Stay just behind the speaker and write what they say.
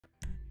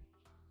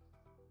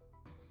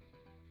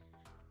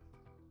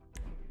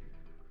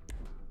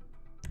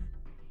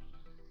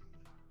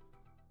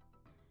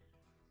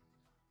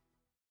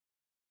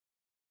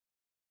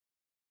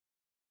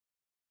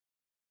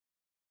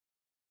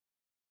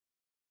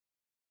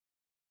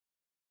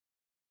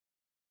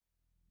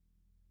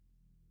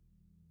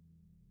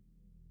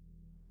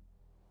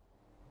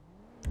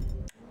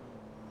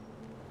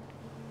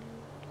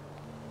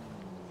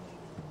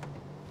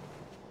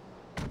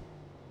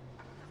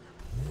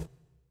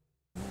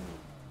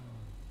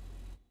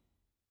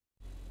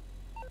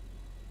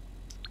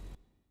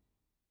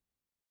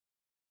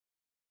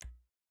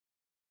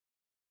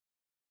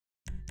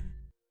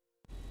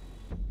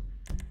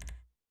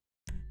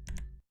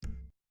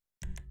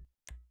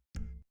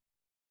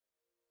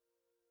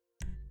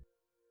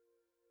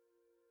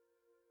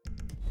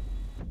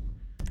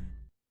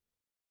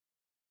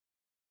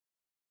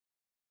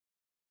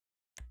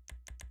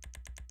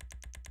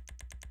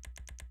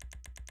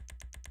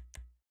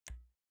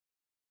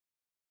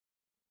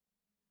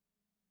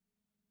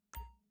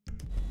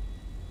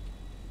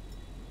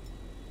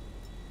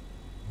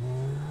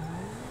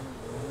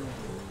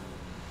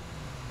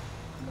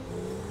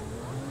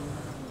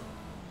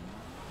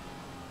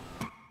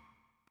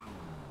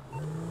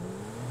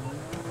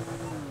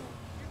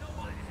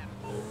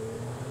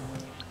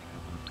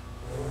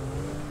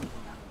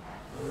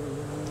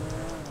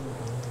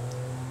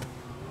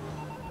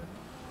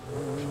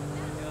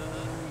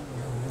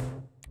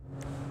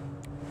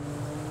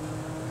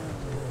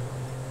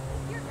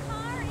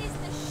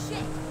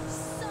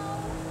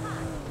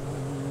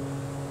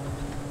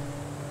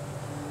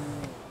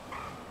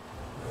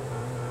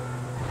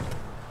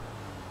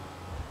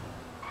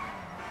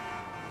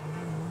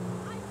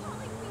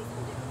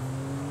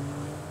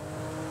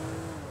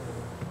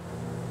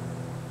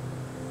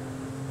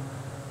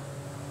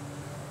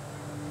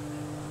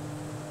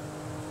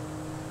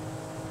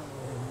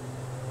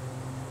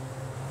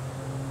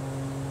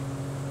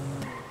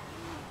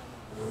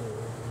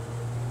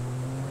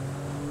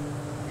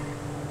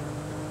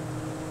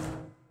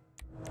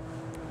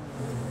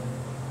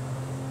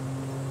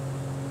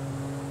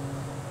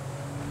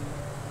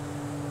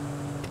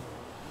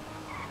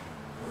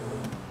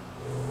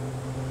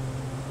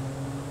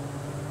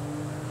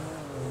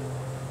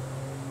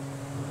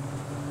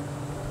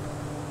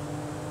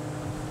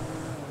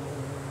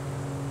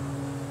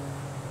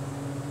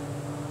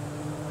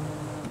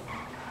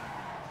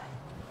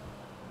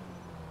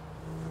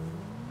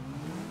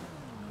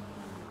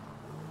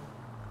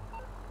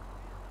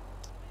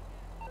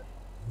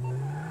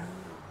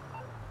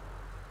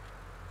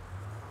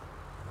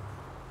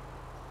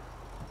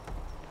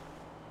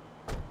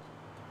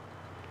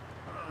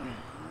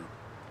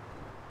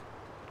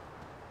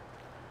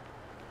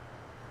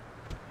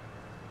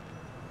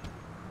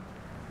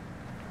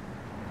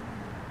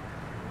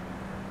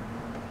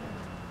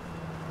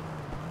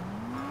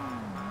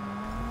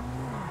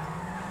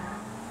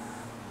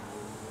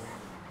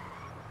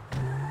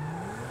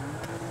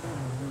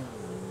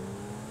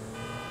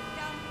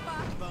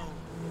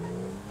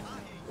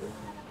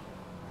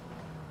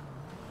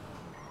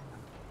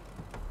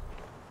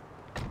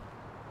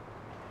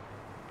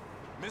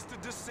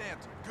Mr.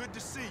 DeSanta. Good to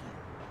see you.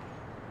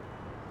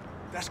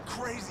 That's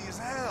crazy as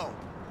hell.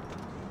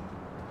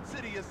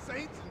 City of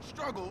saints and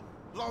struggle,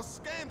 lost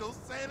scandals,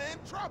 Santa in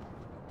trouble.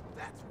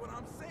 That's what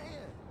I'm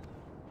saying.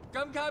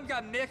 Come cầm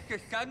nick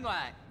cân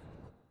lại.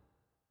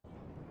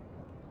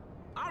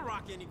 I'll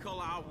rock any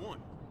color I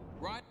want.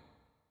 Right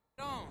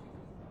on.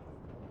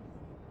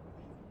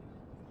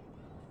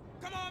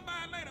 Come on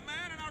by later,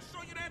 man, and I'll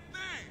show you that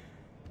thing.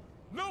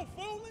 No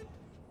fooling.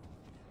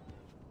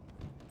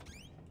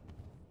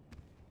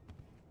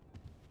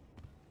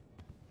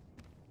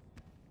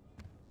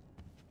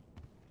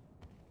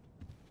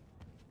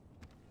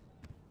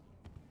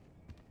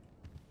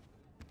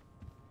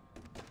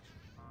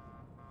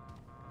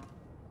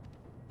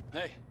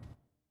 Hey,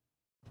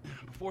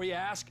 before you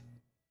ask,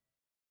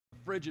 the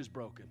fridge is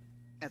broken.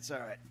 That's all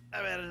right.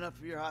 I've had enough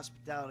of your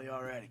hospitality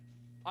already.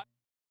 I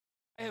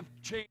have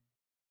changed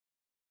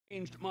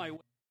my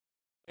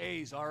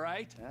ways, all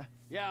right? Huh?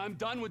 Yeah, I'm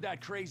done with that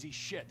crazy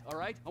shit, all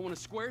right? I want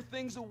to square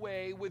things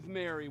away with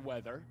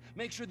Merryweather,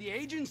 make sure the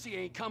agency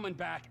ain't coming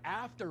back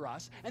after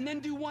us, and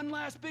then do one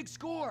last big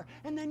score,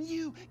 and then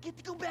you get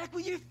to go back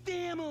with your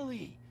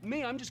family.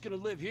 Me, I'm just gonna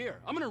live here.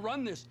 I'm gonna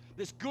run this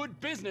good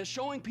business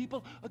showing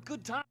people a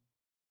good time.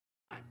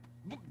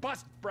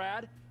 Bust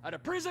Brad out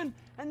of prison,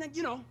 and then,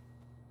 you know,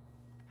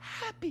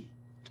 happy.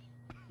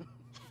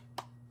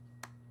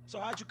 So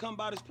how'd you come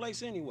by this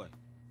place anyway?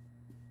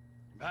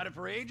 I've had it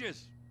for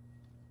ages.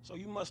 So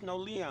you must know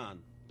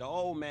Leon, the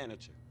old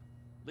manager.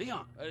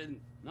 Leon? I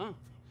didn't know.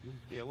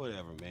 Yeah,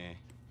 whatever, man.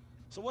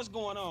 So what's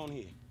going on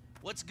here?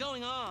 What's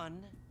going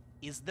on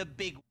is the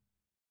big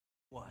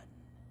one.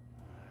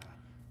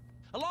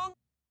 A long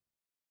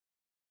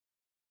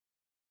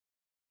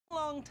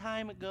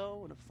time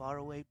ago in a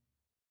faraway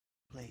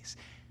place,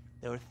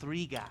 there were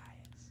 3 guys.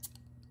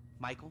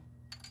 Michael,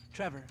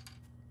 Trevor,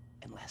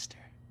 and Lester.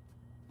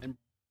 And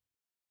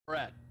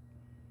Brad.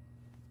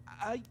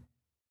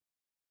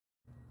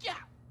 Yeah,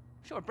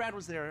 sure, Brad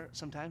was there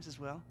sometimes as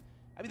well.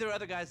 I mean, there were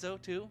other guys, though,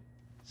 too.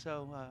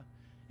 So,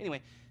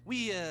 anyway,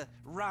 we,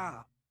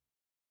 robbed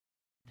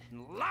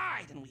and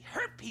lied and we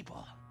hurt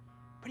people.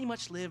 Pretty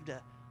much lived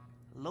a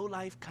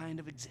low-life kind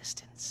of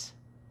existence.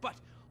 But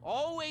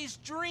always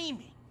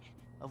dreaming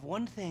of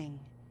one thing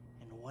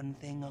and one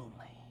thing only.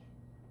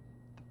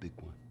 The big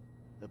one.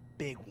 The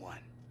big one.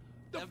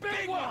 The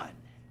big one!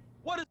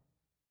 What is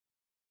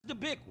the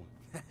big one?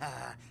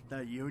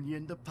 The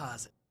Union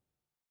Depository.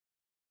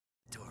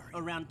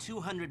 Around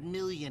 200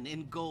 million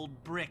in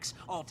gold bricks,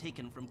 all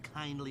taken from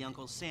kindly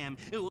Uncle Sam,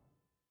 who will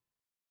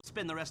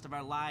spend the rest of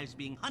our lives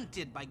being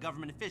hunted by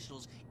government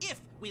officials if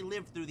we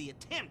live through the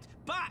attempt.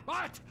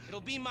 But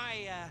it'll be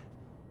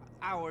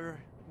our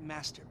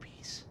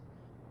masterpiece.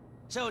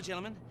 So,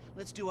 gentlemen,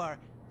 let's do our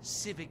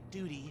civic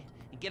duty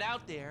and get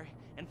out there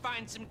and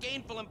find some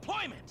gainful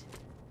employment.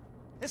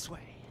 This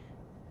way.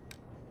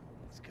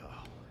 Let's go.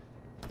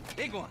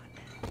 Big one.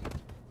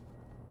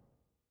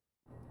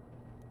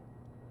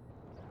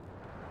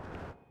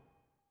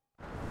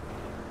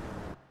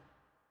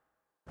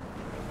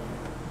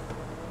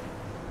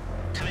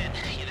 Come in.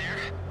 You there?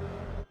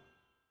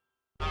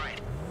 All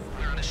right.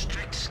 We're on a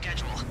strict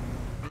schedule.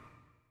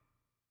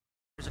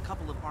 There's a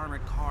couple of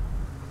armored cars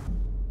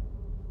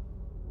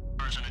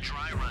on a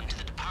dry run to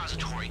the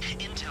depository.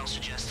 Intel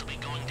suggests they'll be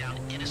going down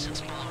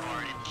Innocence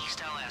Boulevard in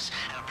East LS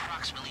at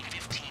approximately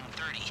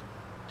 15:30.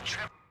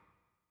 Trevor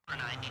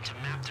and I need to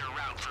map their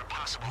route for a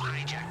possible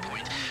hijack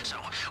point, so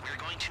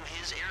we're going to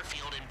his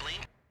airfield in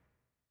Blaine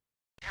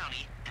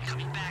County and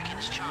coming back in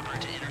his chopper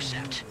to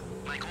intercept.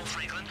 Michael,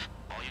 Franklin,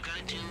 all you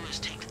gotta do is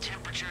take the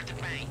temperature at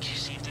the bank,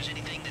 see if there's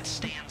anything that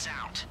stands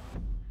out.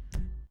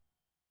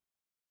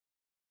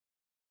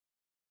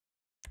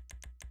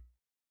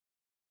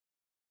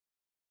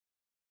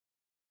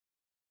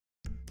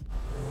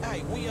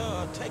 Hey, we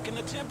taking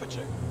the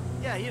temperature.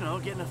 Yeah, you know,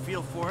 getting a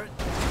feel for it.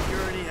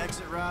 Security,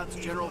 exit routes,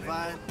 general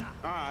vibe.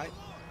 All right.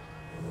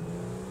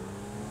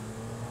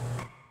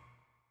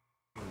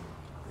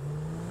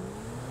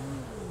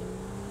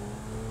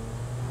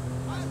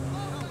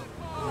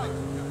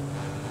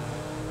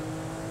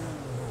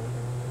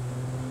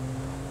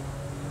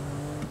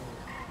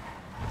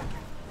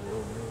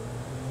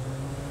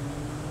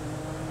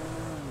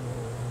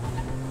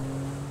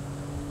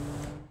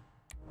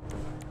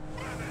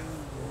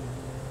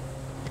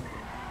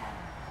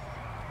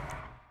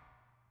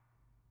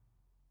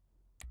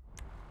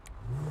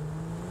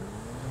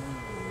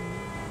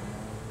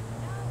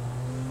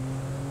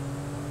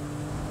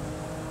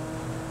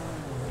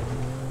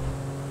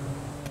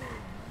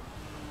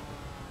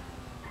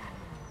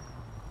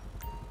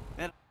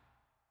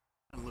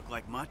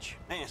 Like much?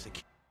 Man,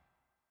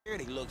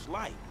 security looks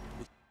light.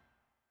 We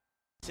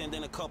send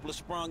in a couple of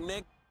sprung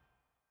niggas.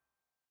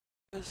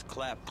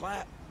 Clap,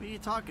 clap. What are you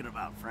talking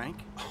about,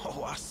 Frank?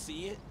 Oh, I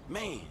see it.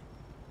 Man,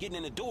 getting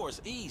in the door is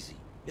easy.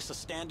 It's a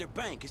standard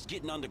bank. It's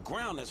getting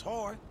underground that's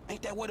hard.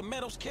 Ain't that where the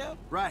metal's kept?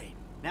 Right.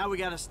 Now we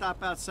gotta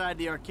stop outside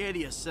the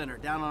Arcadia Center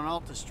down on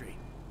Alta Street.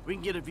 We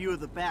can get a view of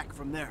the back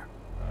from there.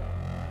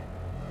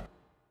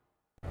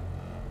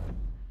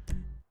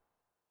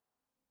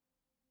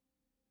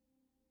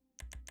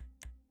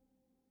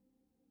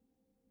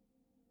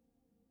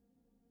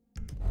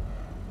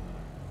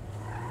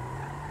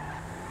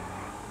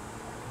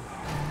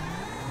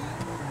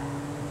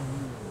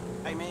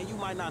 Hey, man, you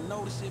might not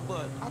notice it,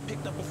 but I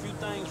picked up a few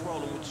things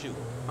rolling with you.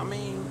 I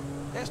mean,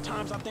 there's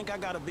times I think I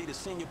gotta be the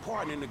senior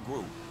partner in the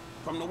group,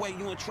 from the way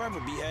you and Trevor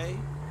behave.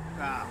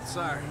 Ah,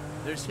 sorry.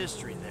 There's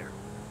history there.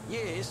 Yeah,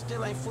 it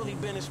still ain't fully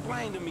been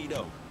explained to me,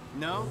 though.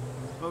 No?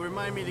 Well,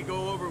 remind me to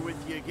go over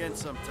with you again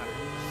sometime.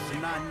 So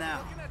not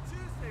now.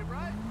 Tuesday,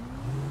 right?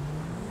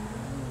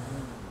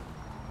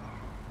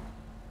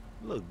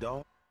 Look,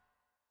 dawg.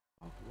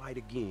 Light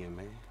again,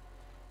 man.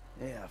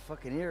 Yeah,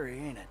 fucking eerie,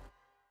 ain't it?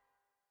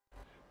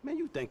 Man,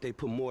 you think they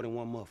put more than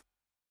one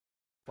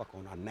motherfucker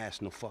on our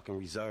national fucking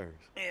reserves?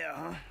 Yeah,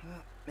 huh?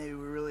 Well, maybe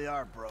we really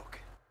are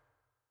broke.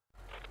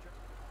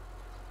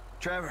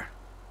 Trevor,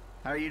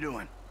 how are you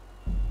doing?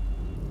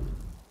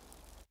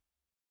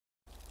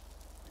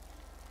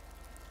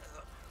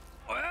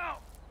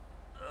 Well,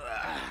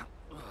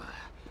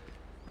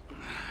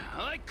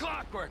 like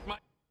clockwork,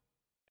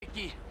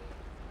 Mikey.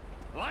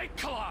 Like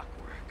clockwork.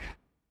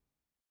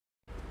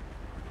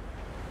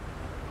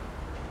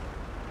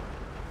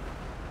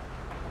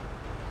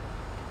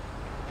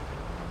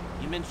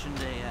 You mentioned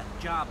a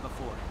job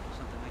before.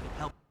 Something I could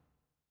help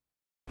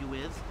you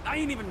with? I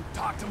ain't even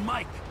talked to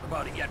Mike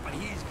about it yet, but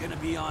he's gonna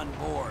be on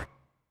board.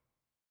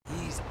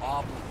 He's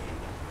obligated.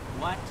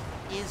 What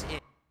is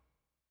it?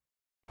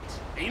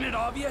 Ain't it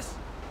obvious?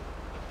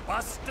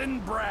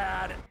 Bustin'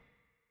 Brad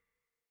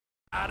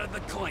out of the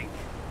clink.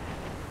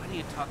 Why do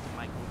you talk to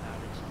Michael about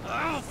it?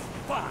 Oh,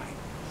 fine.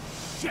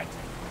 Shit.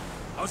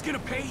 I was gonna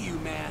pay you,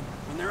 man,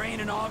 when there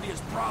ain't an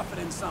obvious profit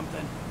in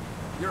something.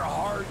 You're a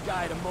hard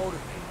guy to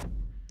motivate.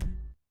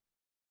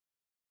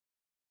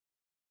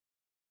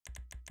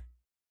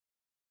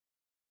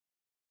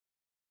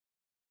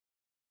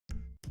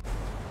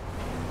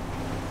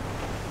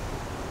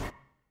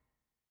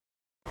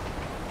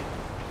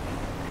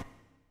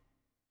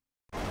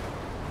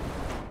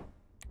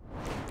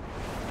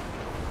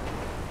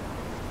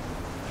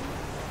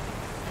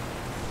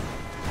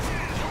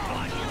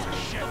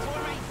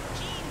 Before my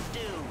jeans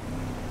do.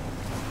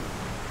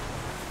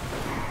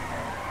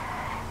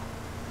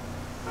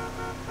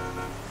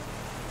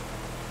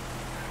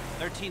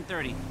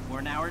 $13:30. We're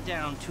an hour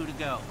down, 2 to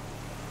go.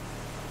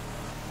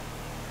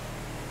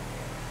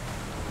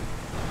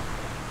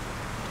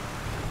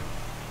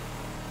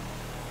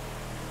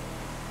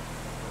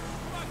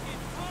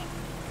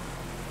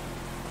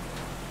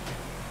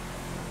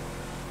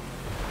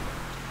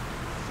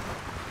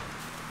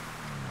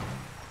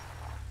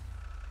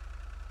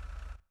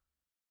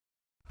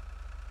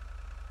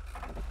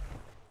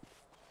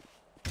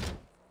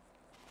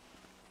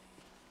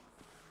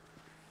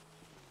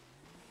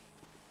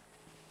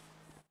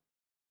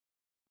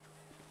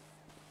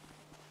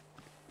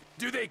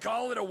 Do they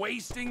call it a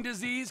wasting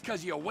disease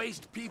because you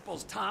waste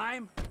people's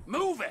time?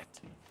 Move it!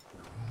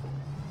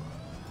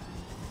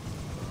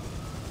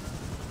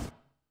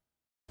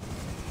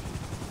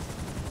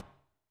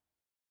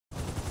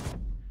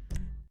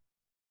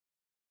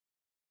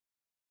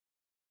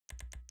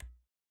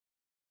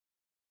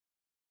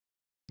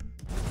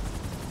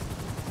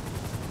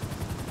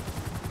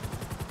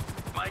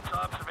 Mike's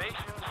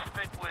observations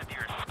fit with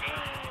your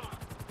scheme?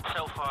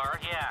 So far,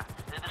 yeah.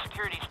 The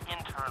security's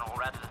internal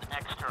rather than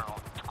external.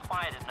 It's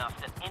quiet enough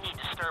that any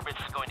disturbance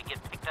is going to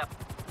get picked up.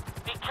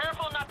 Be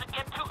careful not to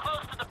get too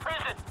close to the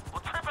prison.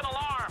 We'll trip an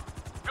alarm.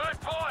 Good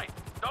point!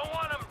 Don't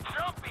want them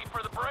jumpy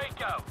for the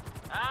breakout.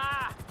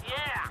 Ah,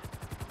 yeah.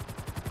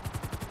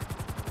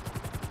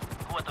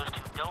 What those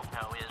two don't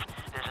know is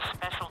there's a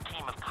special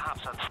team of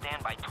cops on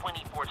standby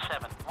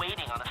 24/7,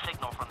 waiting on a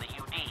signal from the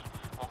UD.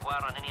 Won't go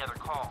out on any other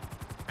call.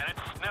 And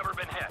it's never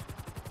been hit.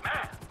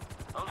 Man,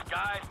 those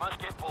guys must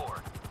get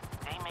bored.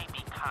 They may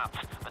be cops,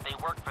 but they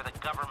work for the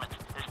government.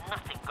 There's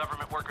nothing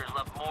government workers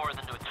love more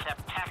than to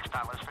accept tax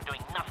dollars for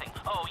doing nothing.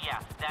 Oh yeah,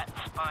 that and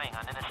spying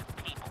on innocent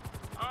people.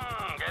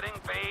 Getting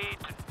paid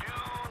to do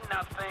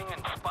nothing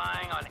and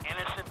spying on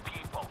innocent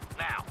people.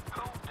 Now,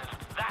 who does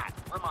that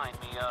remind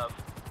me of?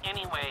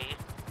 Anyway,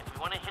 if we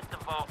want to hit the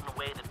vault in a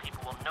way that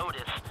people will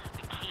notice,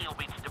 the key will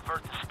be to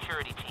divert the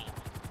security team.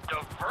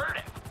 Divert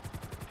it?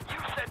 You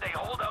said they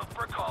hold out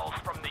for calls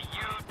from the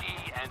UD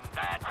and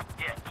that's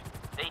it.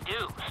 They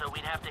do, so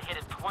we'd have to hit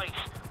it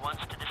twice, once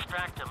to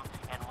distract them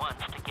and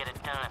once to get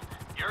it done.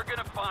 You're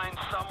gonna find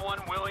someone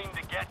willing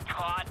to get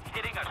caught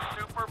hitting a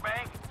super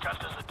bank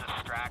just as a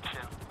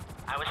distraction?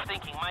 I was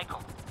thinking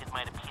Michael. It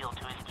might appeal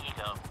to his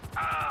ego.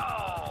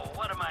 Oh,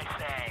 what am I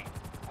saying?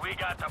 We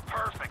got the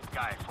perfect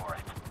guy for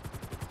it.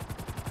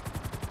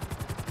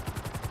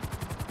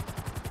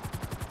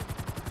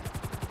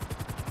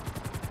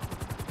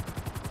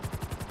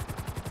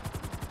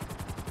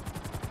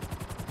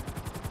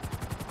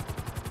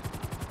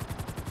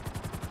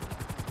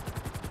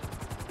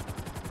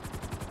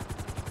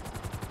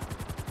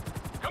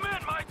 Come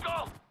in,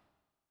 Michael!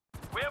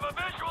 We have a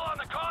visual on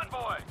the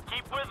convoy!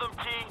 Keep with them,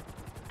 T.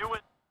 Do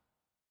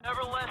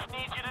whatever Les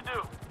needs you to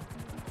do.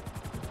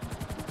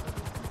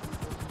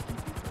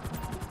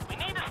 We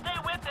need to stay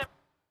with them.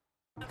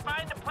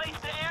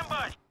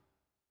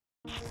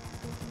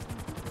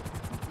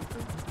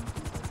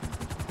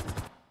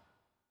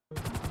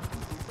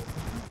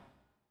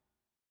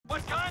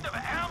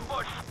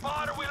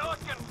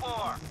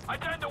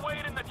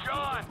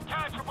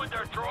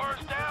 drawers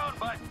down,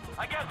 but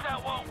I guess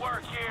that won't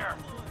work here.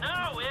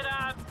 No, it,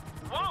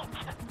 won't.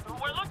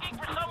 We're looking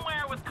for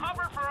somewhere with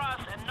cover for us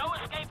and no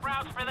escape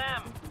routes for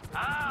them.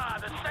 Ah,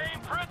 the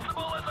same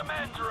principle as a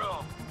men's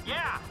room.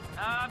 Yeah,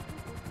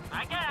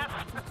 I guess.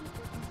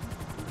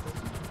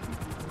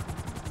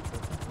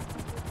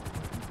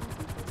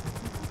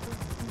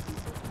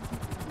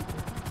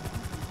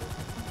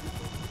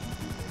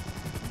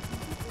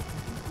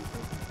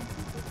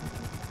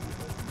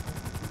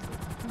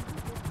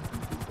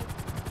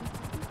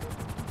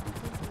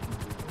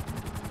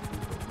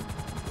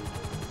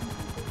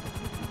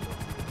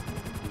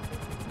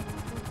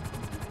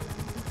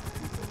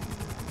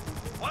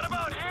 What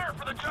about here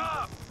for the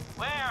job?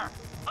 Where?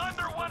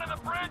 Under one of the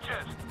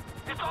bridges.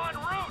 It's en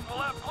route. We'll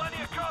have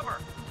plenty of cover.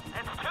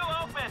 It's too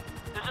open.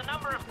 There's a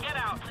number of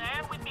get-outs,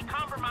 and we'd be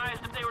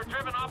compromised if they were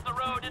driven off the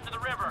road into the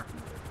river.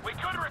 We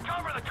could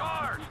recover the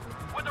cars.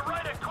 With the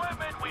right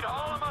equipment, we'd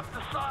haul them up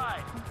the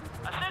side.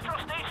 A central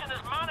station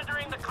is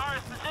monitoring the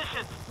car's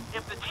position.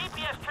 If the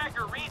GPS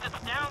tracker reads it's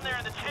down there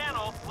in the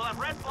channel, we'll have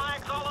red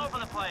flags all over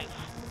the place.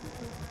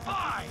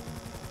 Fine.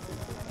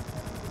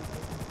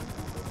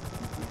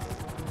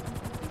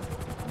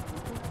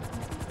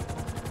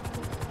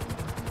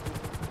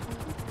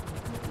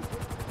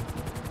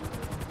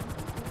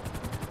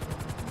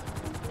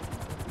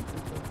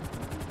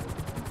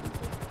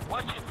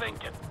 What you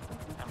thinking?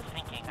 I'm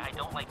thinking I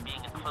don't like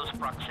being in close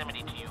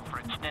proximity to you for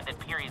extended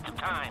periods of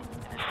time,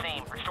 and the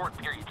same for short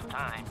periods of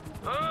time.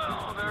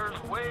 Oh,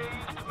 there's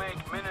ways to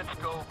make minutes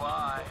go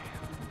by.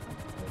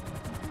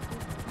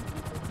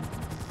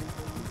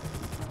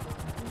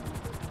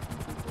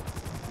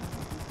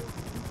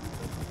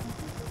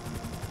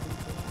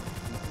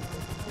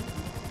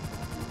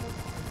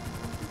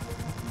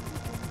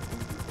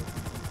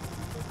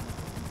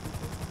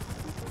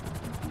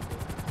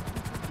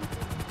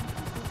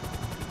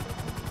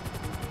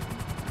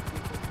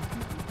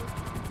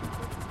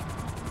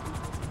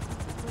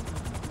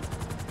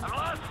 I've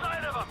lost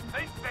sight of them.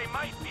 Think they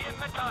might be in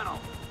the tunnel.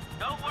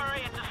 Don't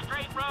worry, it's a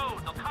straight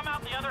road. They'll come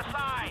out the other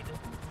side.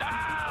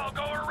 I'll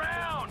go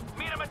around.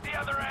 Meet them at the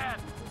other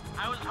end.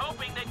 I was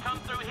hoping they'd come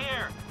through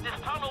here. This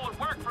tunnel would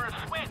work for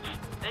a switch.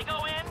 They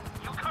go in,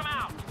 you come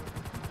out.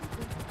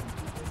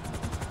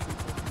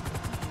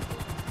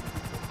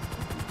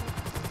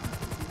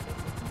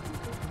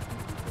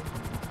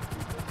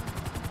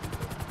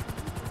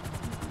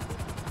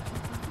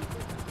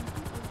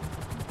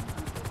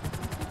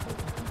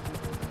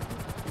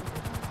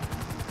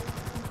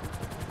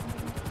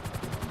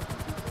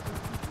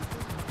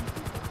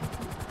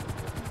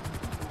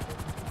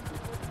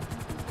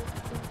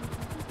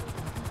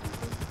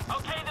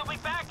 Okay, they'll be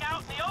back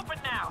out in the open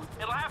now.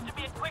 It'll have to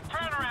be a quick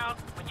turnaround,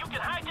 but you can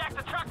hijack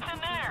the trucks in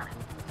there.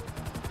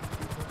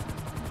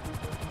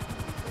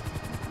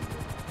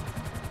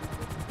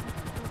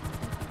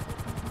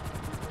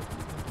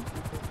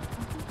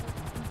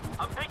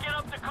 I'm picking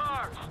up the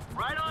cars.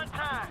 Right on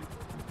time.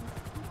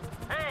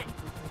 Hey,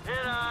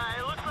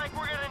 it looks like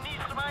we're gonna need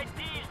some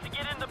IDs to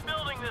get in the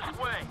building this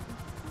way.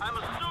 I'm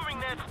assuming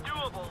that's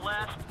doable,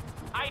 Les.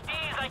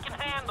 IDs I can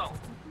handle.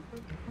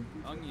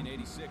 Onion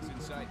 86 in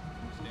sight.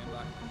 Stand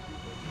by.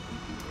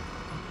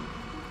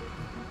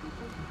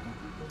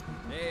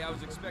 Hey, I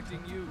was expecting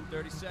you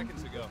 30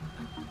 seconds ago.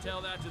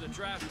 Tell that to the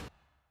traffic.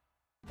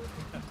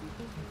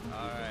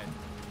 All right.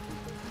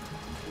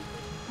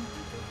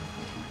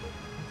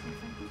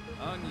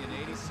 Onion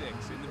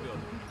 86 in the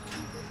building.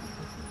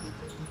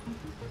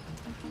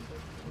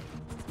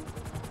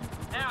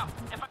 Now,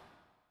 if I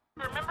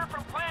remember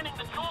from planning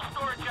the tool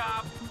store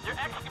job, they're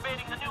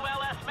excavating the new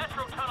LS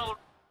Metro tunnel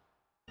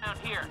down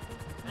here.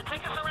 Then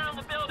take us around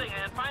the building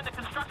and find the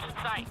construction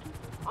site.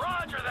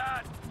 Roger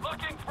that.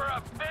 Looking for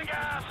a big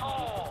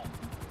asshole.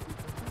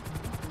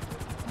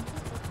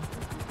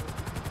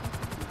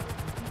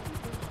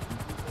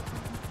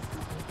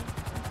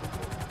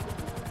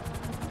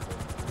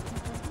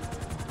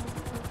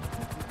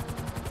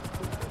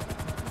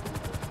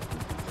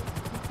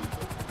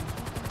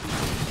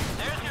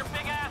 There's your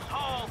big ass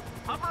hole.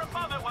 Hover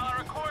above it while I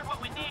record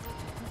what we need.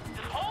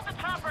 Just hold the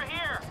chopper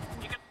here.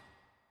 You can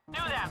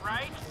do that,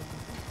 right?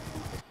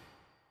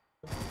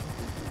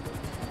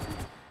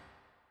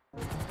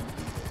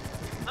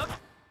 Looks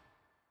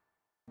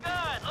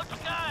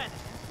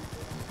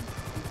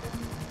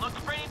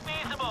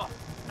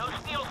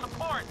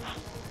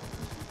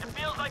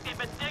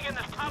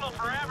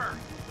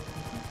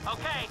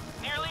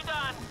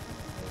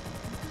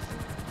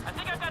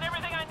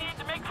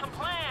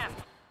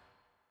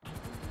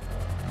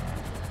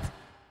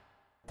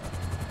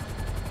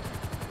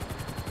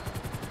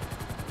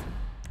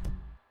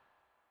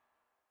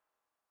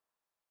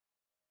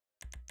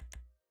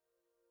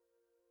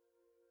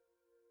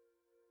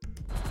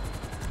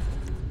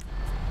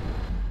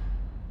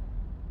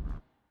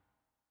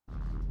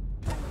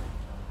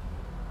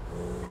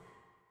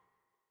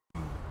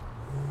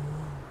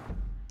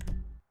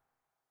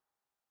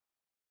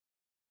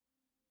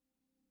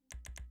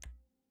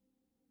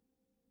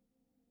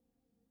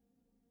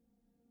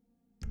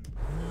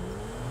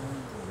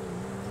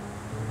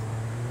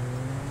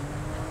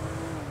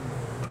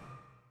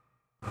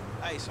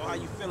Hey, so how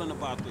you feeling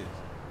about this?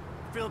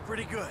 Feeling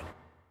pretty good.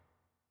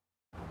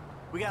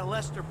 We got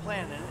Lester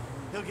planning it.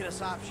 He'll get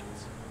us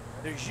options.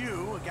 There's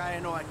you, a guy I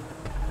know I can...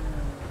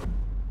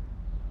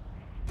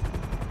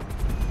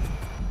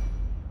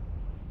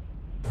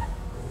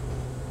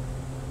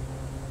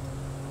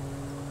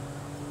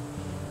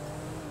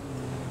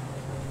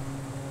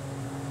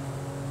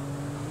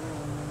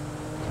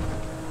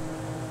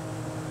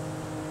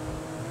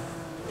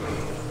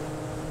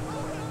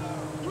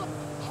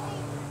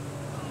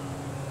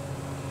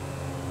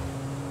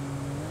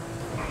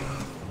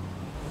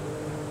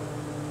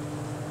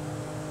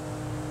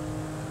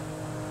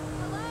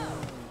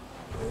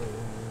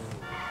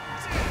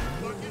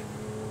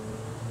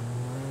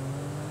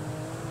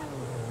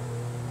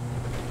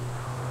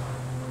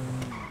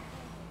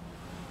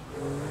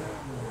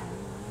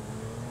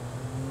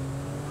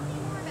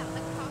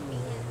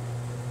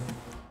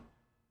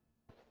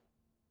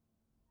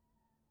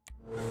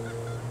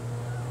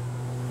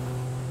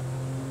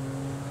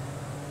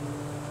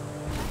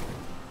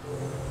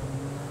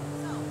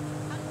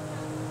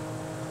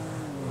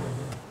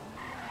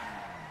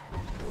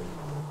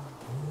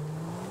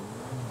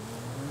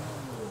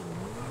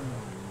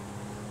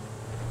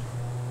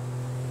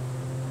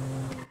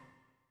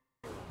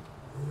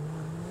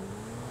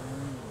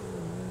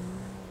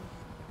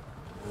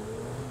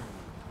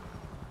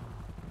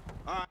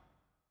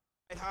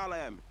 Holla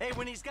at me. Hey,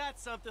 when he's got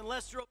something,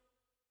 Lester will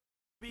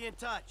be in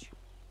touch.